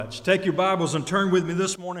Take your Bibles and turn with me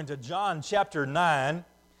this morning to John chapter 9.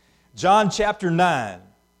 John chapter 9.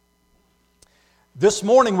 This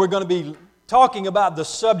morning we're going to be talking about the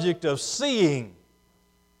subject of seeing.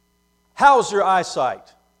 How's your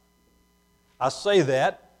eyesight? I say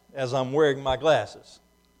that as I'm wearing my glasses.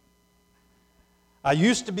 I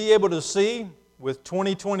used to be able to see with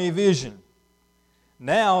 20/20 vision.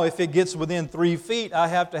 Now, if it gets within 3 feet, I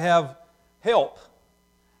have to have help.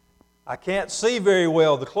 I can't see very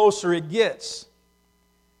well the closer it gets.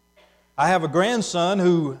 I have a grandson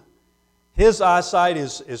who, his eyesight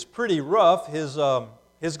is pretty rough.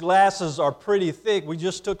 His glasses are pretty thick. We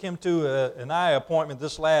just took him to an eye appointment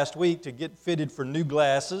this last week to get fitted for new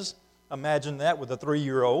glasses. Imagine that with a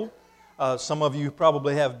 3-year-old. Some of you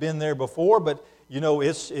probably have been there before, but you know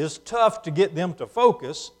it's tough to get them to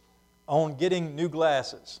focus on getting new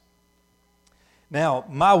glasses. Now,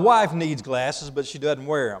 my wife needs glasses, but she doesn't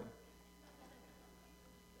wear them.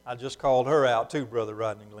 I just called her out too, Brother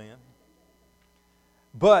Rodney Glenn.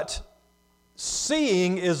 But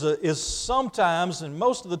seeing is sometimes, and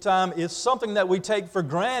most of the time, it's something that we take for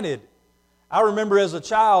granted. I remember as a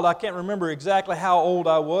child, I can't remember exactly how old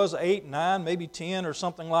I was, 8, 9, maybe 10 or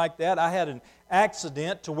something like that. I had an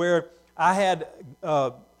accident to where I had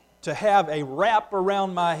to have a wrap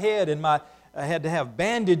around my head, and I had to have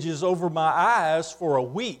bandages over my eyes for a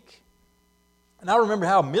week. And I remember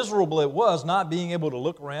how miserable it was not being able to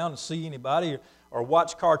look around and see anybody or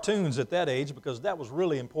watch cartoons at that age, because that was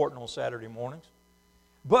really important on Saturday mornings.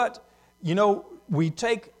 But, you know, we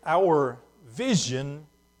take our vision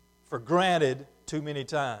for granted too many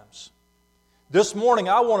times. This morning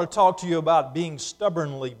I want to talk to you about being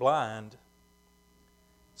stubbornly blind,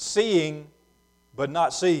 seeing but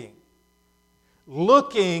not seeing,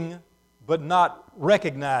 looking but not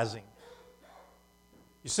recognizing.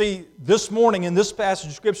 You see, this morning in this passage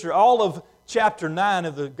of Scripture, all of chapter 9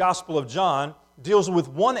 of the Gospel of John deals with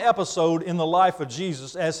one episode in the life of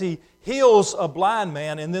Jesus as He heals a blind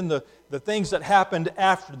man, and then the things that happened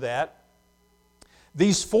after that.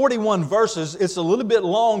 These 41 verses, it's a little bit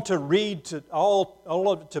long to read to all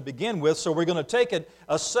of it to begin with, so we're going to take it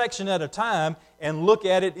a section at a time and look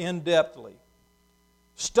at it in-depthly.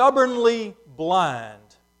 Stubbornly blind.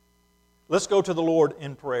 Let's go to the Lord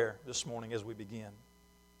in prayer this morning as we begin.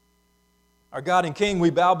 Our God and King, we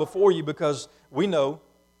bow before You because we know,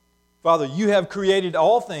 Father, You have created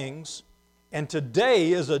all things, and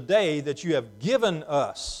today is a day that You have given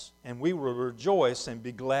us, and we will rejoice and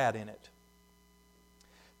be glad in it.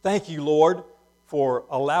 Thank You, Lord, for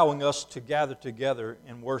allowing us to gather together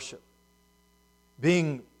in worship.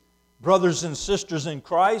 Being brothers and sisters in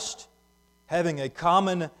Christ, having a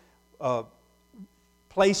common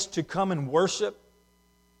place to come and worship,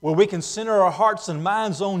 where we can center our hearts and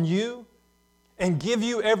minds on You, and give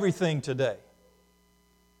You everything today.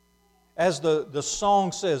 As the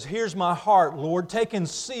song says, here's my heart, Lord, take and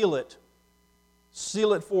seal it.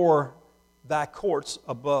 Seal it for Thy courts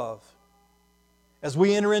above. As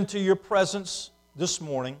we enter into Your presence this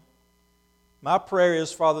morning, my prayer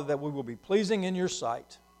is, Father, that we will be pleasing in Your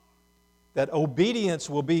sight, that obedience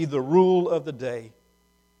will be the rule of the day,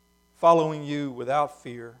 following You without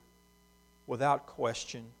fear, without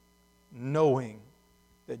question, knowing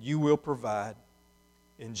that You will provide.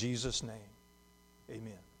 In Jesus' name,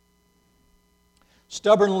 amen.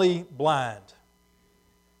 Stubbornly blind.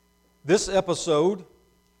 This episode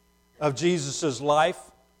of Jesus' life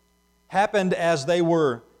happened as they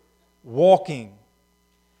were walking,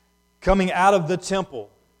 coming out of the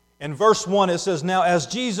temple. In verse 1 it says, "Now as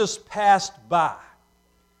Jesus passed by,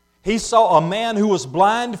 He saw a man who was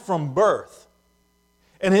blind from birth.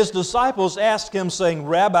 And His disciples asked Him, saying,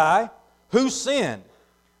 'Rabbi, who sinned,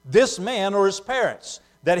 this man or his parents,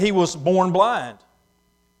 that he was born blind?'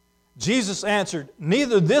 Jesus answered,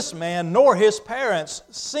 'Neither this man nor his parents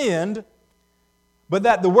sinned, but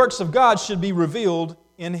that the works of God should be revealed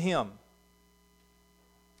in him.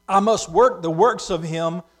 I must work the works of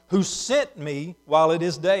Him who sent Me while it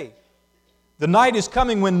is day. The night is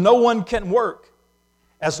coming when no one can work.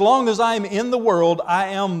 As long as I am in the world, I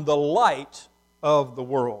am the light of the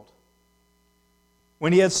world.'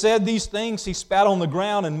 When He had said these things, He spat on the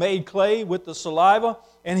ground and made clay with the saliva,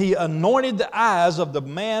 and He anointed the eyes of the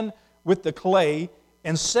man with the clay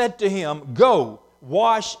and said to him, 'Go,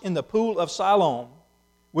 wash in the pool of Siloam,'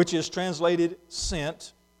 which is translated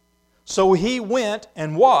sent. So he went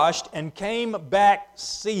and washed and came back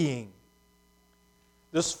seeing."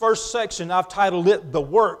 This first section, I've titled it, "The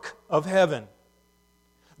Work of Heaven."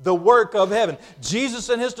 The work of heaven. Jesus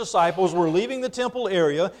and His disciples were leaving the temple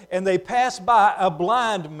area, and they passed by a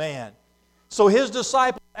blind man. So His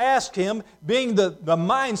disciples asked Him, being the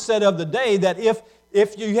mindset of the day, that if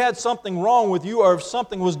if you had something wrong with you or if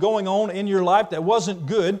something was going on in your life that wasn't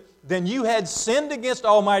good, then you had sinned against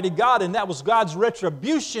Almighty God, and that was God's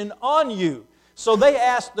retribution on you. So they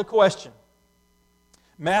asked the question,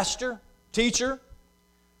 Master, Teacher,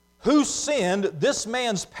 who sinned, this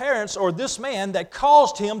man's parents or this man, that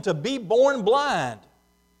caused him to be born blind?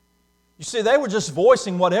 You see, they were just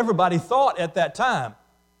voicing what everybody thought at that time,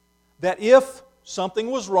 that if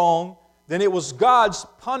something was wrong, then it was God's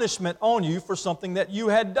punishment on you for something that you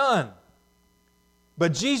had done.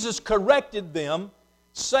 But Jesus corrected them,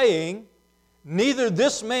 saying, neither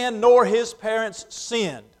this man nor his parents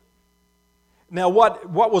sinned. Now, what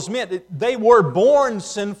was meant, they were born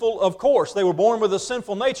sinful, of course. They were born with a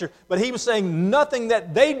sinful nature. But he was saying nothing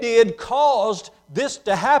that they did caused this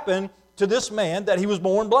to happen to this man, that he was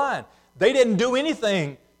born blind. They didn't do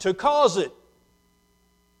anything to cause it.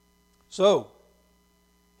 So,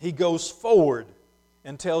 he goes forward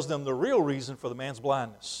and tells them the real reason for the man's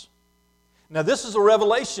blindness. Now, this is a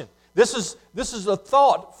revelation. This is a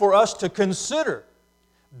thought for us to consider.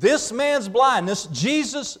 This man's blindness,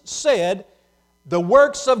 Jesus said, the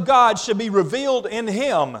works of God should be revealed in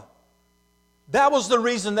him. That was the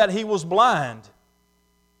reason that he was blind.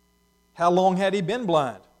 How long had he been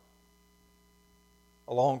blind?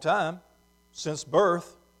 A long time. Since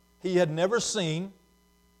birth. He had never seen.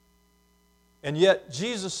 And yet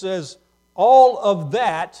Jesus says all of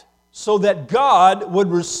that so that God would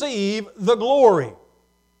receive the glory.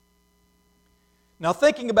 Now,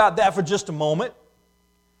 thinking about that for just a moment,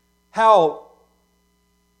 how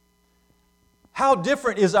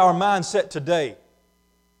different is our mindset today?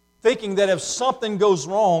 Thinking that if something goes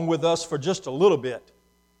wrong with us for just a little bit,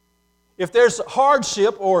 if there's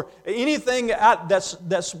hardship or anything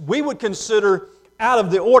that's we would consider out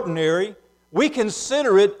of the ordinary, we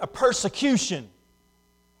consider it a persecution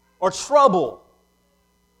or trouble,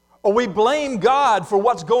 or we blame God for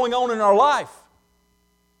what's going on in our life.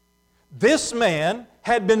 This man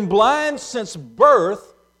had been blind since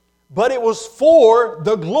birth, but it was for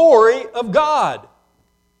the glory of God.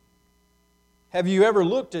 Have you ever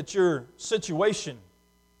looked at your situation,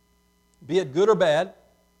 be it good or bad,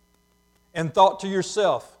 and thought to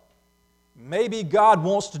yourself, maybe God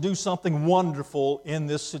wants to do something wonderful in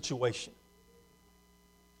this situation?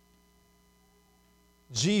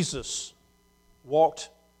 Jesus walked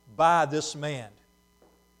by this man,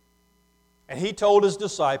 and He told His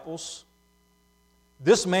disciples,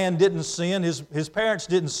 this man didn't sin, his parents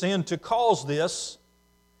didn't sin to cause this.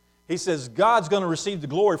 He says God's going to receive the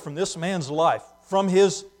glory from this man's life, from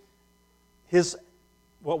his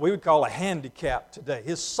what we would call a handicap today,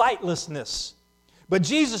 his sightlessness. But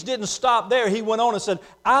Jesus didn't stop there. He went on and said,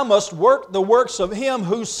 I must work the works of Him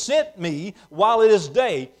who sent me while it is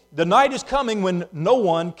day. The night is coming when no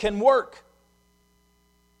one can work.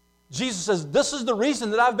 Jesus says, this is the reason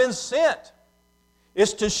that I've been sent.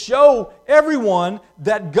 Is to show everyone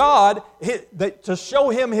that God, to show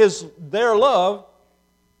Him their love,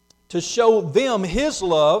 to show them His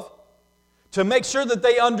love, to make sure that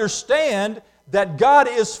they understand that God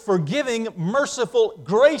is forgiving, merciful,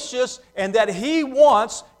 gracious, and that He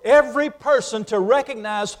wants every person to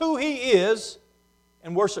recognize who He is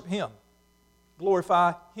and worship Him,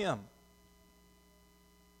 glorify Him.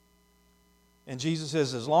 And Jesus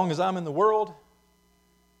says, as long as I'm in the world,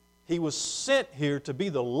 He was sent here to be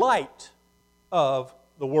the light of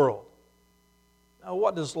the world. Now,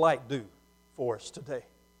 what does light do for us today?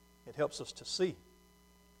 It helps us to see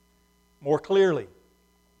more clearly.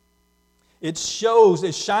 It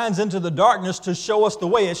shines into the darkness to show us the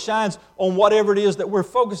way. It shines on whatever it is that we're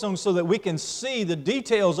focused on so that we can see the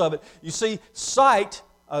details of it. You see,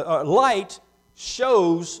 light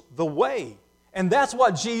shows the way. And that's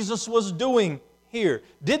what Jesus was doing here.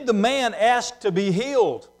 Did the man ask to be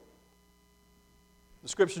healed? The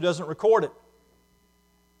Scripture doesn't record it.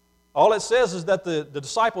 All it says is that the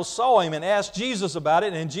disciples saw him and asked Jesus about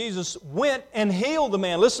it, and Jesus went and healed the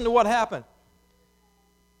man. Listen to what happened.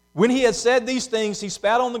 When he had said these things, he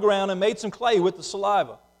spat on the ground and made some clay with the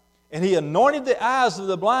saliva. And he anointed the eyes of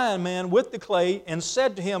the blind man with the clay and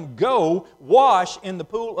said to him, go, wash in the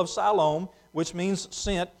pool of Siloam, which means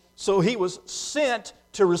sent. So he was sent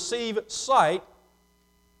to receive sight.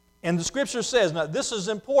 And the Scripture says, now this is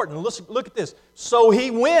important, look at this. So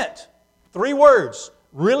he went. 3 words,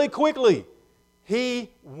 really quickly. He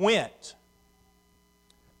went.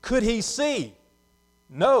 Could he see?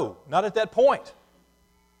 No, not at that point.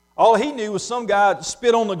 All he knew was some guy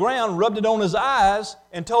spit on the ground, rubbed it on his eyes,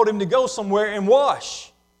 and told him to go somewhere and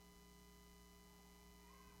wash.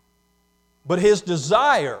 But his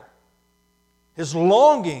desire, his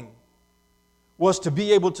longing, was to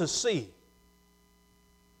be able to see.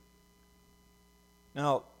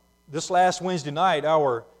 Now, this last Wednesday night,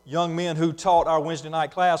 our young men who taught our Wednesday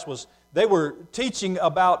night class they were teaching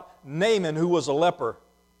about Naaman, who was a leper.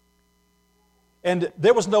 And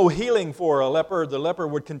there was no healing for a leper. The leper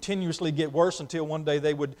would continuously get worse until one day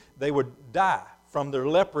they would die from their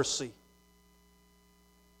leprosy.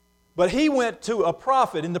 But he went to a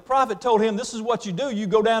prophet, and the prophet told him, this is what you do. You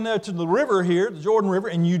go down there to the river here, the Jordan River,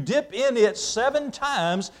 and you dip in it 7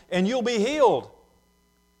 times, and you'll be healed.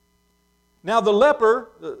 Now the leper,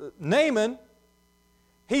 Naaman,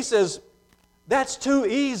 he says, that's too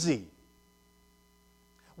easy.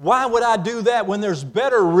 Why would I do that when there's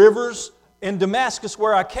better rivers in Damascus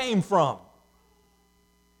where I came from?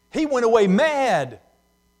 He went away mad.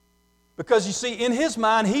 Because you see, in his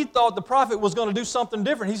mind, he thought the prophet was going to do something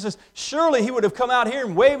different. He says, surely he would have come out here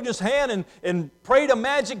and waved his hand and prayed a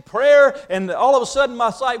magic prayer, and all of a sudden my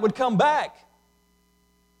sight would come back.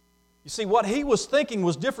 You see, what he was thinking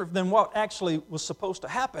was different than what actually was supposed to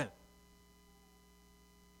happen.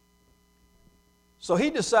 So he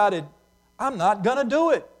decided, I'm not going to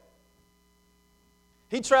do it.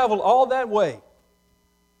 He traveled all that way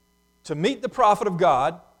to meet the prophet of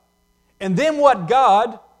God, and then what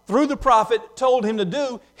God, through the prophet, told him to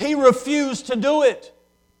do, he refused to do it.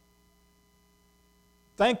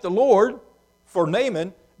 Thank the Lord for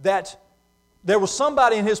Naaman that there was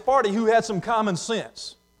somebody in his party who had some common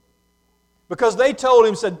sense. Because they told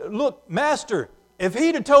him, said, look, Master, if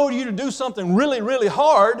he'd have told you to do something really, really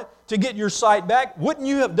hard to get your sight back, wouldn't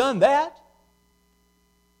you have done that?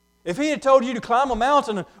 If he had told you to climb a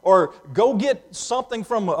mountain or go get something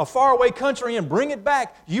from a faraway country and bring it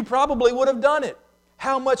back, you probably would have done it.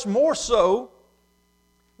 How much more so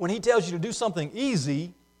when he tells you to do something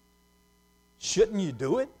easy, shouldn't you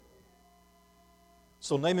do it?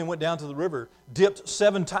 So Naaman went down to the river, dipped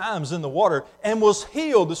 7 times in the water, and was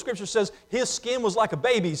healed. The Scripture says his skin was like a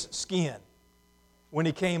baby's skin when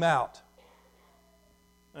he came out.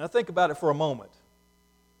 Now think about it for a moment.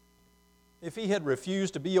 If he had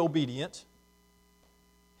refused to be obedient,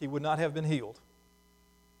 he would not have been healed.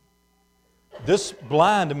 This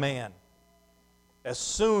blind man, as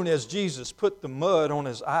soon as Jesus put the mud on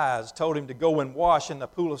his eyes, told him to go and wash in the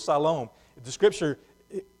pool of Siloam, the Scripture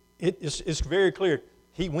it's very clear.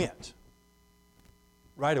 He went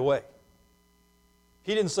right away.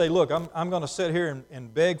 He didn't say, look, I'm going to sit here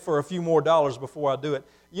and beg for a few more dollars before I do it.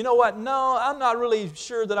 You know what? No, I'm not really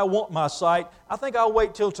sure that I want my sight. I think I'll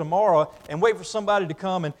wait till tomorrow and wait for somebody to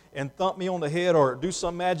come and thump me on the head or do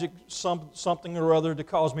some magic, something or other to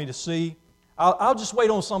cause me to see. I'll just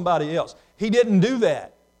wait on somebody else. He didn't do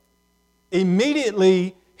that.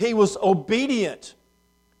 Immediately, he was obedient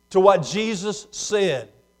to what Jesus said.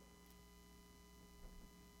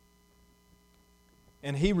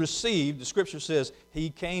 And he received, the Scripture says, he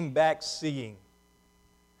came back seeing.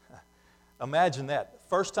 Imagine that. The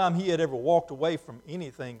first time he had ever walked away from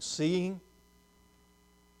anything seeing.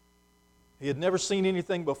 He had never seen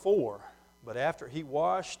anything before. But after he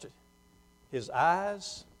washed his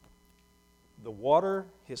eyes, the water,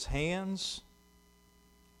 his hands,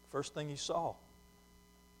 first thing he saw.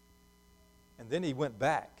 And then he went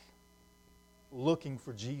back looking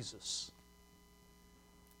for Jesus.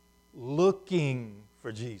 Looking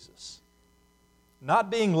for Jesus. Not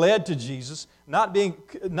being led to Jesus, not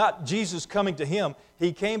Jesus coming to him.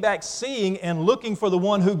 He came back seeing and looking for the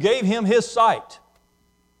one who gave him his sight.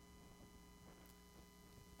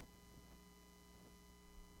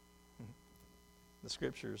 The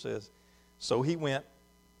Scripture says, so he went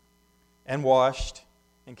and washed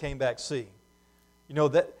and came back seeing. You know,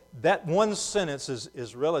 that one sentence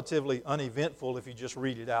is relatively uneventful if you just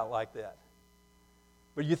read it out like that.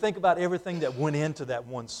 But you think about everything that went into that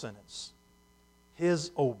one sentence.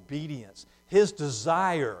 His obedience, his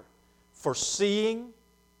desire for seeing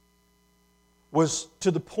was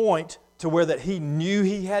to the point to where that he knew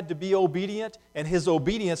he had to be obedient, and his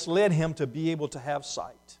obedience led him to be able to have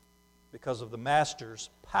sight because of the Master's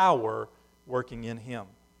power working in him.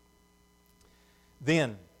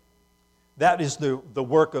 Then, that is the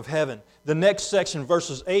work of heaven. The next section,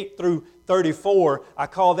 verses 8 through 34, I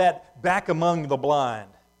call that back among the blind.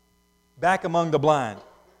 Back among the blind.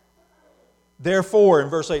 Therefore, in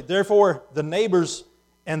verse 8, therefore the neighbors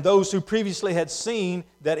and those who previously had seen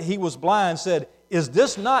that he was blind said, is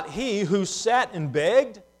this not he who sat and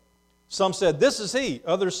begged? Some said, this is he.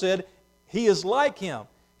 Others said, he is like him.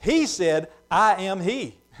 He said, I am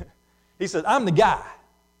he. He said, I'm the guy.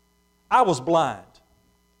 I was blind.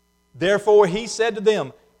 Therefore he said to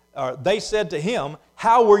them, they said to him,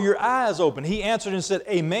 how were your eyes open? He answered and said,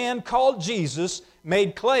 a man called Jesus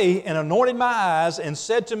made clay and anointed my eyes and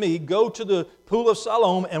said to me, go to the pool of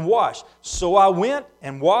Siloam and wash. So I went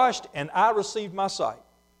and washed, and I received my sight.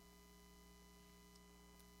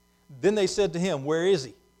 Then they said to him, where is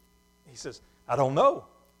he? He says, I don't know.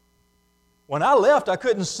 When I left, I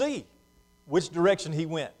couldn't see which direction he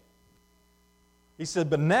went. He said,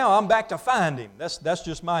 but now I'm back to find him. That's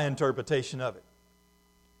just my interpretation of it.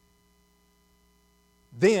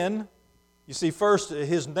 Then, you see, first,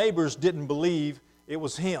 his neighbors didn't believe it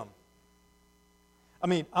was him. I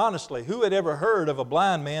mean, honestly, who had ever heard of a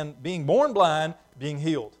blind man being born blind, being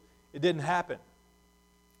healed? It didn't happen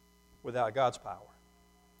without God's power.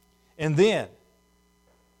 And then,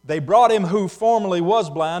 they brought him who formerly was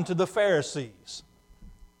blind to the Pharisees.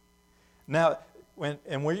 Now,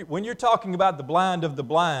 when you're talking about the blind of the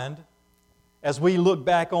blind, as we look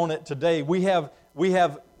back on it today, we have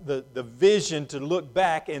the vision to look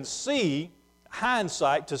back and see,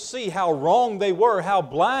 hindsight, to see how wrong they were, how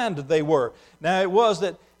blind they were. Now it was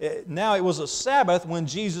a Sabbath when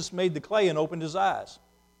Jesus made the clay and opened his eyes.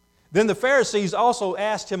 Then the Pharisees also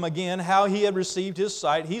asked him again how he had received his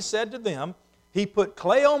sight. He said to them, he put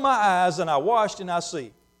clay on my eyes, and I washed, and I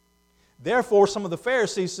see. Therefore, some of the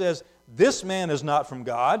Pharisees says, this man is not from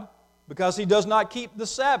God, because he does not keep the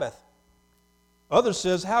Sabbath. Others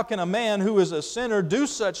says, how can a man who is a sinner do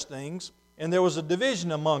such things? And there was a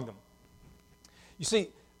division among them. You see,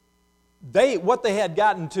 what they had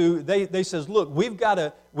gotten to, they says, look, we've got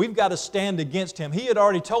to stand against him. He had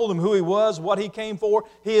already told them who he was, what he came for.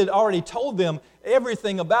 He had already told them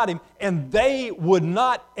everything about him, and they would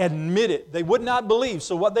not admit it. They would not believe.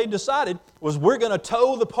 So what they decided was, we're going to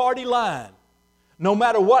toe the party line. No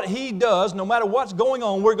matter what he does, no matter what's going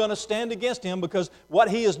on, we're going to stand against him, because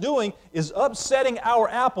what he is doing is upsetting our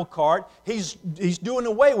apple cart. He's doing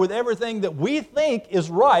away with everything that we think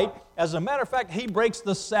is right. As a matter of fact, he breaks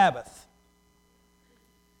the Sabbath.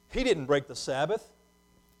 He didn't break the Sabbath.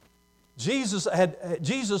 Jesus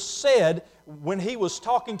said when he was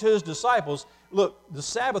talking to his disciples, look, the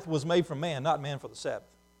Sabbath was made for man, not man for the Sabbath.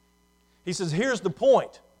 He says, here's the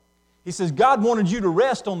point. He says, God wanted you to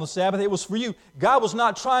rest on the Sabbath. It was for you. God was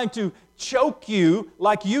not trying to choke you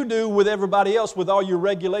like you do with everybody else with all your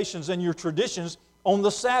regulations and your traditions on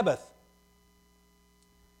the Sabbath.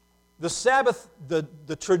 The Sabbath,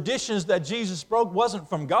 the traditions that Jesus broke wasn't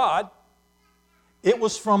from God. It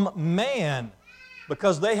was from man,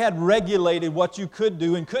 because they had regulated what you could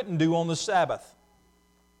do and couldn't do on the Sabbath.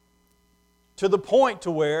 To the point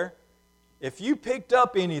to where if you picked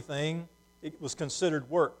up anything, it was considered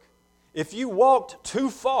work. If you walked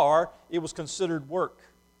too far, it was considered work.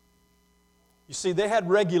 You see, they had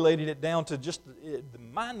regulated it down to just the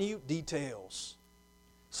minute details.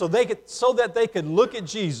 So that they could look at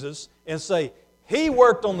Jesus and say, he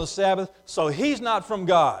worked on the Sabbath, so he's not from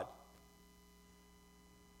God.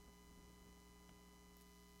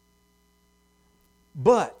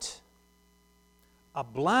 But a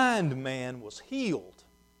blind man was healed,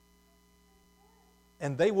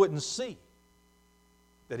 and they wouldn't see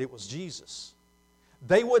that it was Jesus.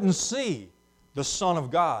 They wouldn't see the Son of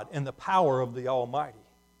God and the power of the Almighty.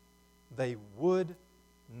 They would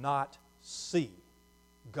not see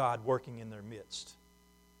God working in their midst,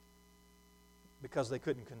 because they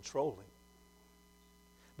couldn't control him,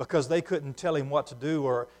 because they couldn't tell him what to do,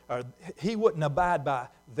 or he wouldn't abide by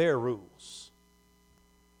their rules.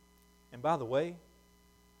 And by the way,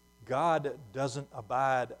 God doesn't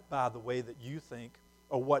abide by the way that you think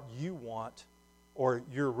or what you want or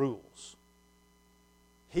your rules.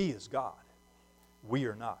 He is God. We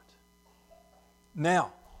are not.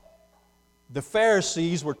 Now, the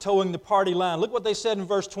Pharisees were towing the party line. Look what they said in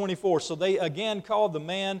verse 24. So they again called the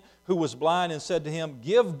man who was blind and said to him,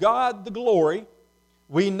 give God the glory.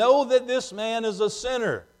 We know that this man is a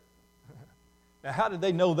sinner. Now, how did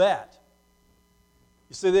they know that?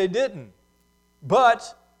 You see, they didn't.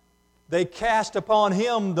 But they cast upon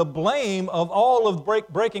him the blame of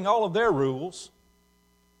breaking all of their rules.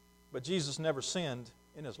 But Jesus never sinned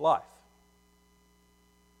in his life.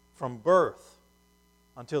 From birth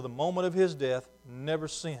until the moment of his death, never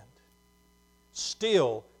sinned.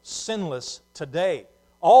 Still sinless today.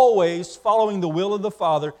 Always following the will of the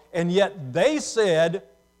Father, and yet they said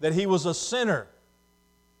that he was a sinner.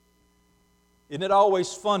 Isn't it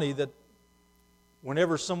always funny that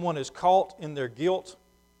whenever someone is caught in their guilt,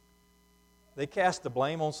 they cast the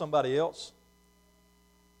blame on somebody else?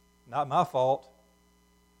 Not my fault.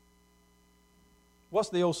 What's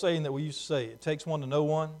the old saying that we used to say? It takes one to know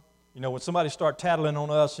one. You know, when somebody starts tattling on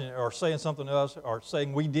us or saying something to us or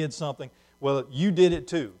saying we did something, well, you did it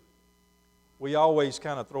too. We always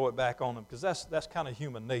kind of throw it back on them, because that's kind of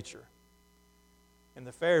human nature. And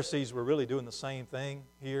the Pharisees were really doing the same thing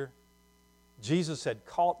here. Jesus had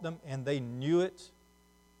caught them and they knew it,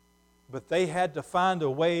 but they had to find a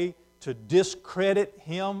way to discredit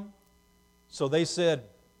Him. So they said,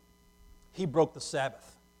 He broke the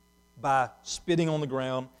Sabbath by spitting on the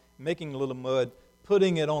ground, making a little mud,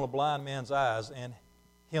 putting it on a blind man's eyes, and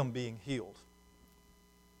him being healed.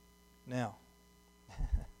 Now,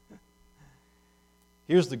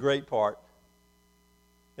 here's the great part.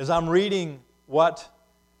 As I'm reading what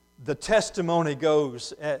the testimony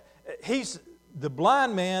goes, he's the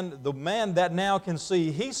blind man, the man that now can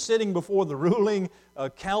see, he's sitting before the ruling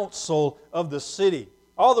council of the city.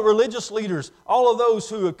 All the religious leaders, all of those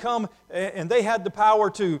who had come, and they had the power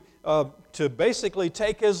to basically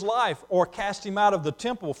take his life or cast him out of the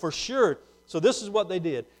temple for sure. So this is what they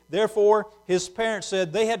did. Therefore, his parents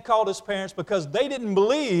said, they had called his parents because they didn't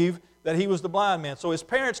believe that he was the blind man. So his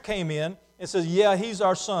parents came in and said, yeah, he's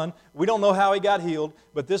our son. We don't know how he got healed,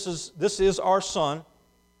 but this is our son.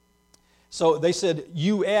 So they said,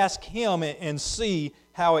 you ask him and see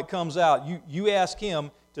how it comes out. You ask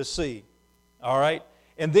him to see. All right?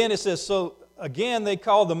 And then it says, so again they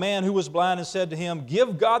called the man who was blind and said to him,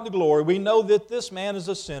 give God the glory. We know that this man is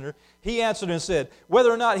a sinner. He answered and said,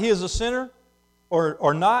 whether or not he is a sinner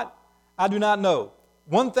or not, I do not know.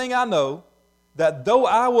 One thing I know, that though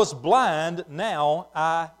I was blind, now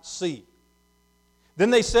I see. Then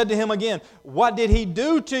they said to him again, what did he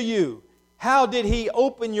do to you? How did he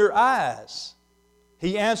open your eyes?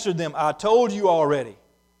 He answered them, I told you already,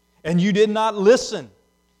 and you did not listen.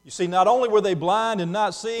 You see, not only were they blind and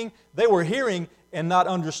not seeing, they were hearing and not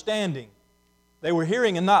understanding. They were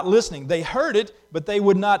hearing and not listening. They heard it, but they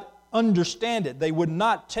would not understand it. They would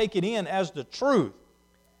not take it in as the truth.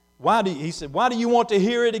 He said, why do you want to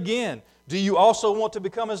hear it again? Do you also want to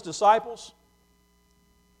become His disciples?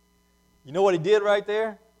 You know what He did right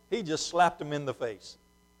there? He just slapped them in the face.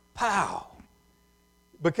 Pow!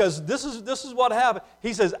 Because this is what happened.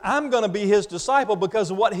 He says, I'm going to be His disciple because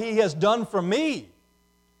of what He has done for me.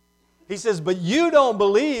 He says, but you don't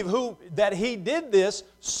believe that He did this,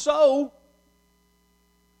 so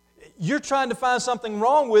you're trying to find something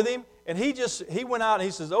wrong with Him. And he went out and he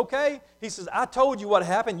says, okay. He says, I told you what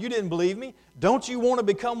happened. You didn't believe me. Don't you want to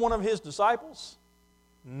become one of His disciples?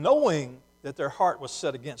 Knowing that their heart was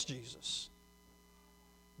set against Jesus.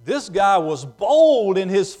 This guy was bold in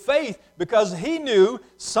his faith because he knew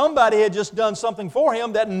somebody had just done something for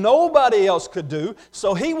him that nobody else could do.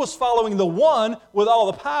 So he was following the one with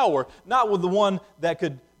all the power, not with the one that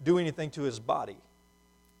could do anything to his body.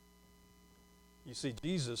 You see,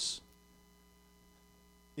 Jesus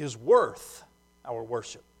is worth our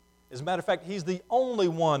worship. As a matter of fact, He's the only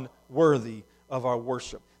one worthy of our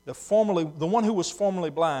worship. The one who was formerly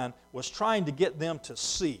blind was trying to get them to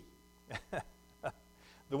see.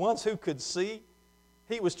 The ones who could see,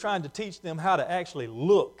 He was trying to teach them how to actually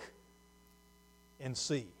look and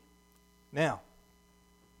see. Now,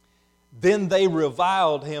 then they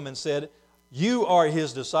reviled Him and said, you are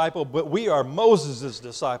His disciple, but we are Moses'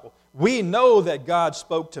 disciple. We know that God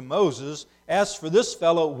spoke to Moses. As for this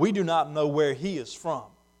fellow, we do not know where he is from.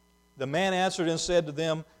 The man answered and said to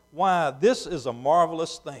them, why, this is a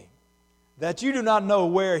marvelous thing, that you do not know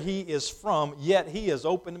where he is from, yet he has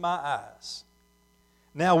opened my eyes.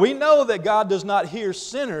 Now we know that God does not hear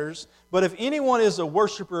sinners, but if anyone is a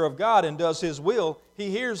worshiper of God and does His will, He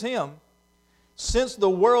hears him. Since the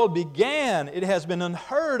world began, it has been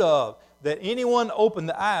unheard of that anyone opened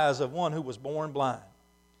the eyes of one who was born blind.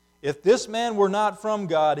 If this man were not from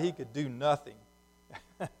God, he could do nothing.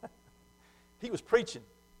 He was preaching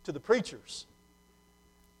to the preachers.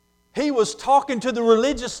 He was talking to the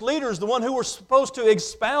religious leaders, the one who were supposed to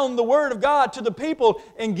expound the Word of God to the people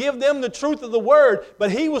and give them the truth of the Word.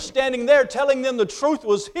 But he was standing there telling them the truth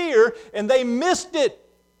was here, and they missed it.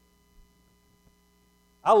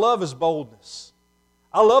 I love his boldness.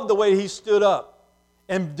 I love the way he stood up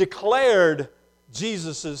and declared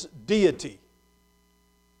Jesus' deity.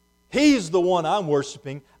 He's the one I'm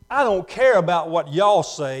worshiping. I don't care about what y'all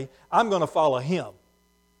say. I'm going to follow Him.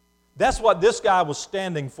 That's what this guy was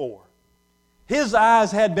standing for. His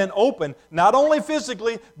eyes had been opened, not only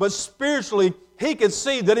physically, but spiritually. He could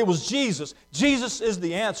see that it was Jesus. Jesus is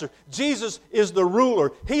the answer. Jesus is the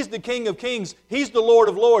ruler. He's the King of Kings. He's the Lord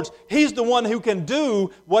of Lords. He's the one who can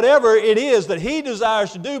do whatever it is that He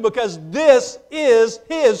desires to do because this is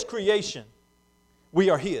His creation. We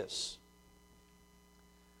are His.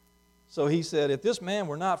 So he said, if this man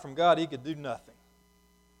were not from God, he could do nothing.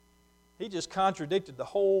 He just contradicted the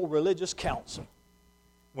whole religious council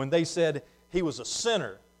when they said he was a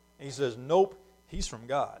sinner. And he says, nope, he's from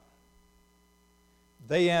God.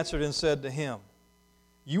 They answered and said to him,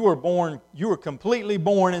 You were completely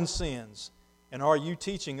born in sins. And are you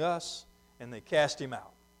teaching us? And they cast him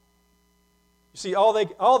out. You see, all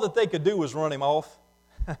that they could do was run him off.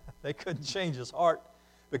 They couldn't change his heart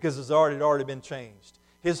because his heart had already been changed.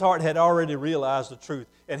 His heart had already realized the truth,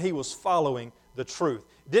 and he was following the truth.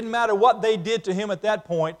 It didn't matter what they did to him at that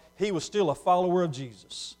point, he was still a follower of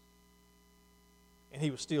Jesus. And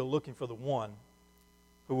he was still looking for the one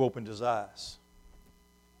who opened his eyes.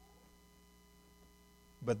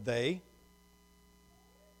 But they,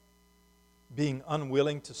 being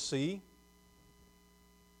unwilling to see,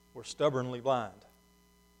 were stubbornly blind.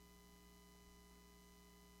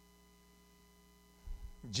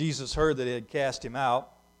 Jesus heard that he had cast him out.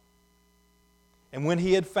 And when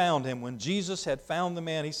he had found him, when Jesus had found the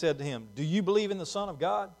man, he said to him, "Do you believe in the Son of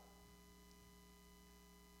God?"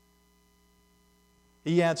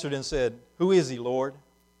 He answered and said, "Who is he, Lord,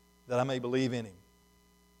 that I may believe in him?"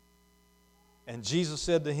 And Jesus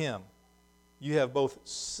said to him, "You have both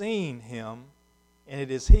seen him, and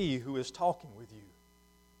it is he who is talking with you."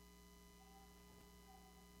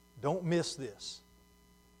 Don't miss this.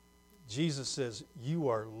 Jesus says, you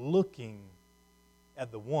are looking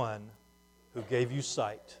at the one who gave you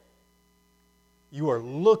sight. You are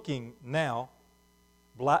looking now,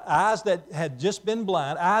 eyes that had just been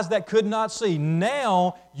blind, eyes that could not see.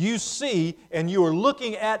 Now you see, and you are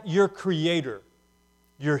looking at your Creator,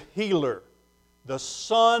 your Healer, the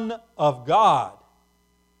Son of God.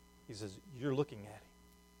 He says, you're looking at Him.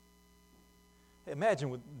 Hey,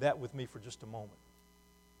 imagine that with me for just a moment.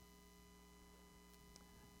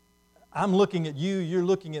 I'm looking at you, you're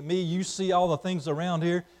looking at me, you see all the things around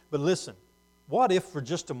here. But listen, what if for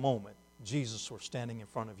just a moment Jesus were standing in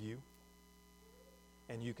front of you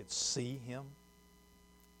and you could see Him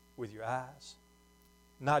with your eyes?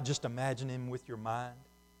 Not just imagine Him with your mind,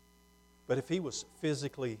 but if He was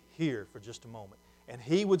physically here for just a moment and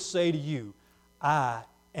He would say to you, I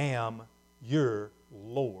am your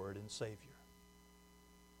Lord and Savior.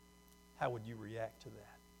 How would you react to that?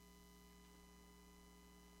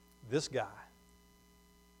 This guy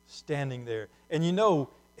standing there. And you know,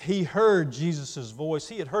 he heard Jesus' voice.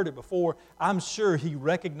 He had heard it before. I'm sure he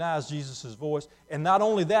recognized Jesus' voice. And not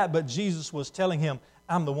only that, but Jesus was telling him,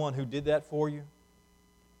 I'm the one who did that for you.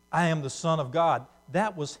 I am the Son of God.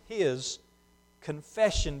 That was his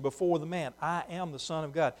confession before the man. I am the Son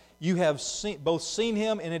of God. You have both seen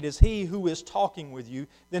Him, and it is He who is talking with you.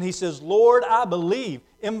 Then he says, Lord, I believe,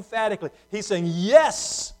 emphatically. He's saying,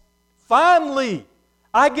 yes, finally,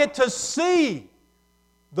 I get to see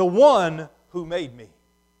the one who made me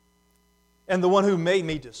and the one who made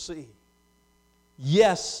me to see.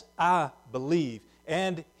 Yes, I believe.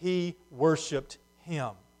 And he worshiped Him,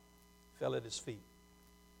 fell at His feet.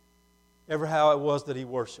 Ever how it was that he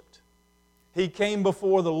worshiped. He came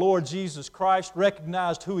before the Lord Jesus Christ,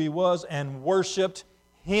 recognized who He was, and worshiped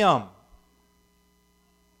Him.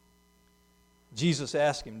 Jesus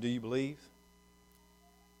asked him, do you believe?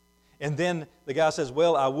 And then the guy says,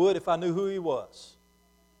 well, I would if I knew who He was.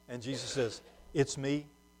 And Jesus says, it's me.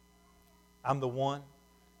 I'm the one.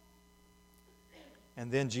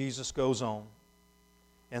 And then Jesus goes on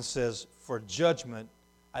and says, for judgment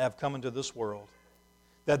I have come into this world,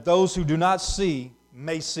 that those who do not see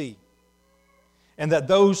may see, and that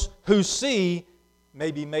those who see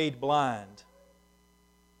may be made blind.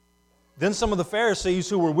 Then some of the Pharisees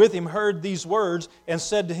who were with Him heard these words and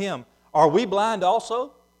said to Him, are we blind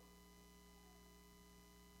also?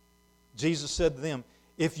 Jesus said to them,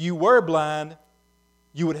 if you were blind,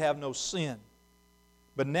 you would have no sin.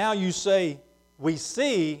 But now you say, we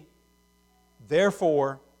see,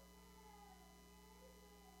 therefore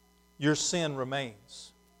your sin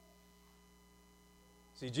remains.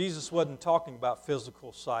 See, Jesus wasn't talking about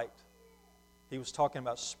physical sight. He was talking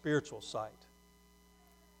about spiritual sight.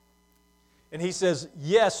 And He says,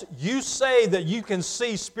 yes, you say that you can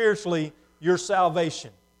see spiritually your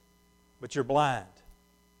salvation, but you're blind.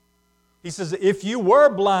 He says, if you were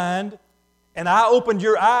blind and I opened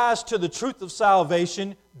your eyes to the truth of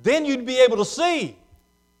salvation, then you'd be able to see.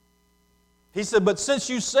 He said, but since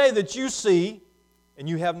you say that you see and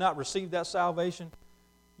you have not received that salvation,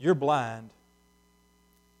 you're blind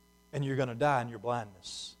and you're going to die in your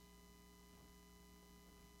blindness.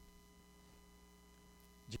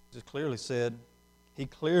 Jesus clearly said, He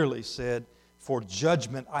clearly said, for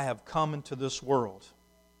judgment I have come into this world.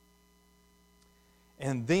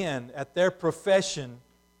 And then at their profession,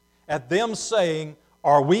 at them saying,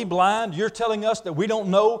 are we blind? You're telling us that we don't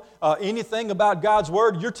know anything about God's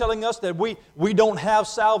Word. You're telling us that we don't have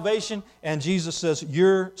salvation. And Jesus says,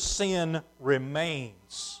 your sin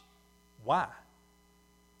remains. Why?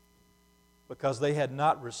 Because they had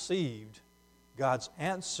not received God's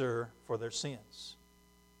answer for their sins.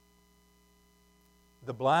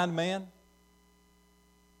 The blind man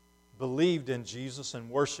believed in Jesus and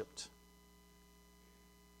worshiped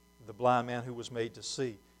the blind man who was made to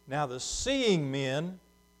see. Now the seeing men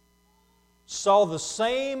saw the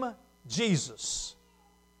same Jesus,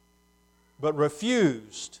 but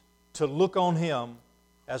refused to look on Him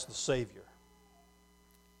as the Savior.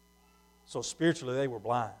 So spiritually they were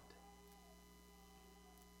blind.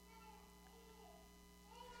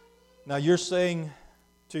 Now you're saying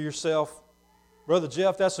to yourself, Brother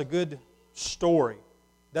Jeff, that's a good story.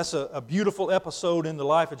 That's a beautiful episode in the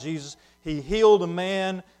life of Jesus. He healed a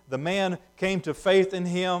man. The man came to faith in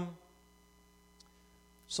Him.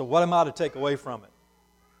 So what am I to take away from it?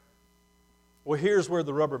 Well, here's where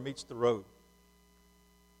the rubber meets the road.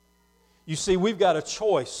 You see, we've got a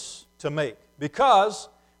choice to make because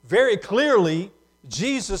very clearly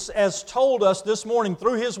Jesus has told us this morning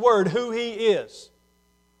through His Word who He is.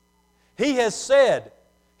 He has said,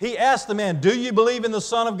 He asked the man, do you believe in the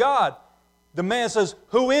Son of God? The man says,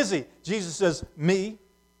 who is He? Jesus says, me.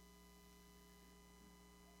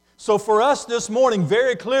 So for us this morning,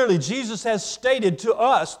 very clearly, Jesus has stated to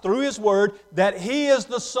us through His Word that He is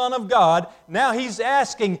the Son of God. Now He's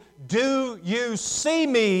asking, do you see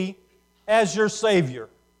me as your Savior?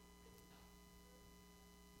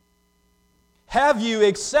 Have you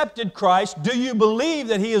accepted Christ? Do you believe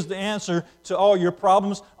that He is the answer to all your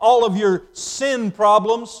problems, all of your sin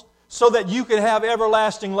problems, so that you can have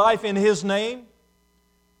everlasting life in His name?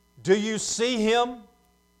 Do you see Him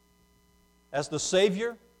as the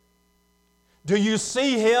Savior? Do you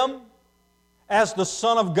see Him as the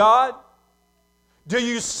Son of God? Do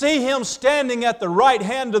you see Him standing at the right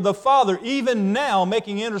hand of the Father, even now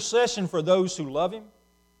making intercession for those who love Him?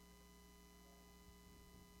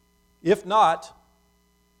 If not,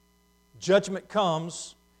 judgment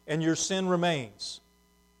comes and your sin remains.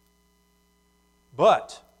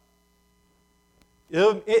 But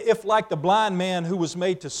if like the blind man who was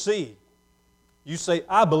made to see, you say,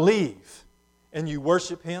 I believe, and you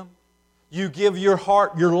worship Him, you give your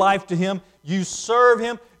heart, your life to Him, you serve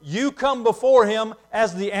Him, you come before Him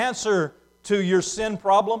as the answer to your sin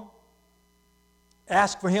problem,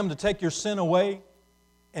 ask for Him to take your sin away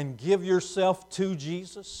and give yourself to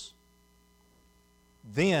Jesus,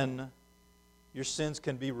 then your sins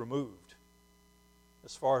can be removed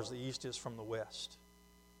as far as the east is from the west.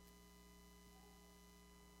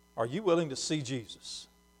 Are you willing to see Jesus?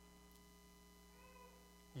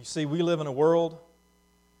 You see, we live in a world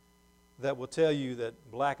that will tell you that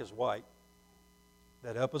black is white,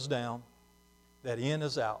 that up is down, that in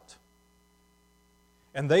is out.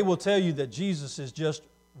 And they will tell you that Jesus is just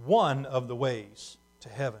one of the ways to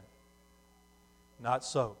heaven. Not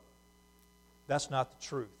so. That's not the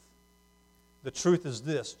truth. The truth is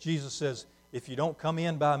this. Jesus says, if you don't come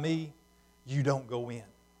in by me, you don't go in.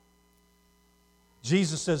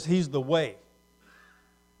 Jesus says He's the way.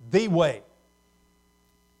 The way.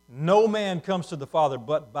 No man comes to the Father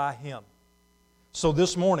but by Him. So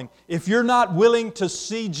this morning, if you're not willing to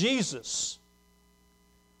see Jesus,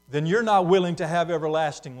 then you're not willing to have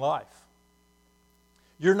everlasting life.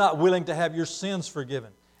 You're not willing to have your sins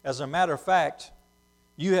forgiven. As a matter of fact,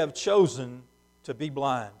 you have chosen to be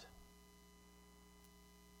blind.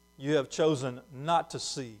 You have chosen not to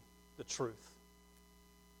see the truth.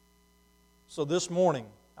 So this morning,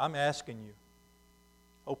 I'm asking you,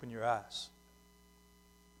 open your eyes.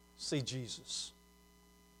 See Jesus.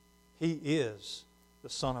 He is the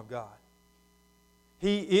Son of God.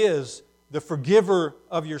 He is the forgiver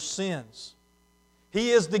of your sins. He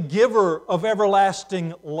is the giver of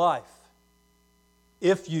everlasting life.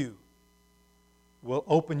 If you will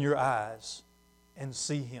open your eyes and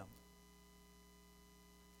see Him.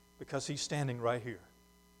 Because He's standing right here.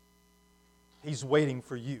 He's waiting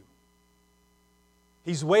for you.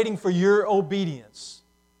 He's waiting for your obedience.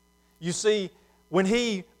 You see, when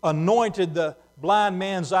He anointed the blind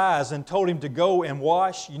man's eyes and told him to go and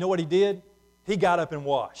wash, you know what he did? He got up and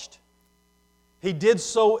washed. He did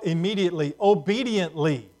so immediately,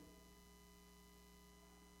 obediently.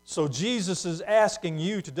 So Jesus is asking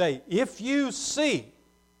you today, if you see,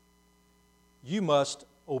 you must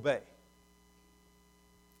obey.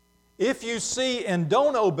 If you see and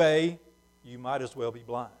don't obey, you might as well be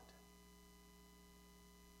blind.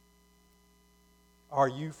 Are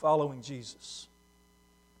you following Jesus?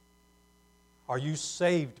 Are you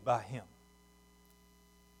saved by Him?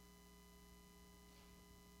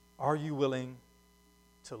 Are you willing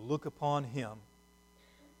to look upon Him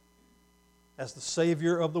as the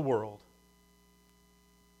Savior of the world?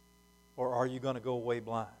 Or are you going to go away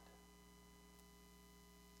blind?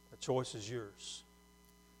 The choice is yours.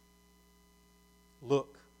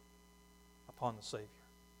 look upon the Savior.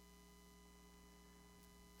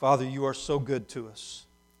 Father, you are so good to us.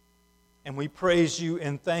 And we praise you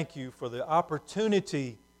and thank you for the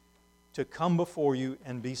opportunity to come before you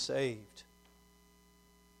and be saved.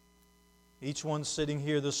 Each one sitting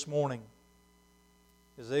here this morning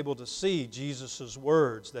is able to see Jesus'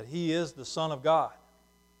 words that He is the Son of God.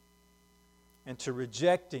 And to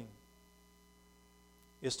reject Him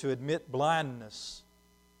is to admit blindness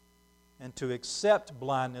and to accept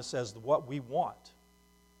blindness as what we want.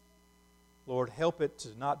 Lord, help it to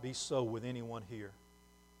not be so with anyone here.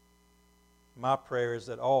 My prayer is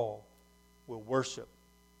that all will worship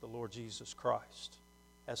the Lord Jesus Christ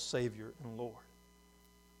as Savior and Lord.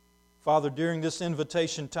 Father, during this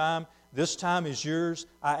invitation time, this time is yours.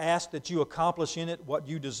 I ask that you accomplish in it what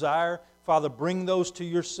you desire. Father, bring those to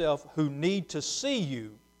yourself who need to see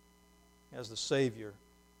you as the Savior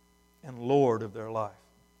and Lord of their life.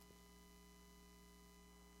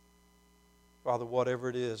 Father, whatever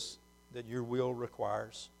it is that your will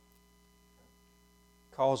requires,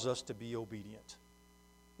 cause us to be obedient.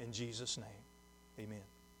 In Jesus' name, amen.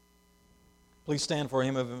 Please stand for a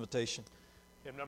hymn of invitation.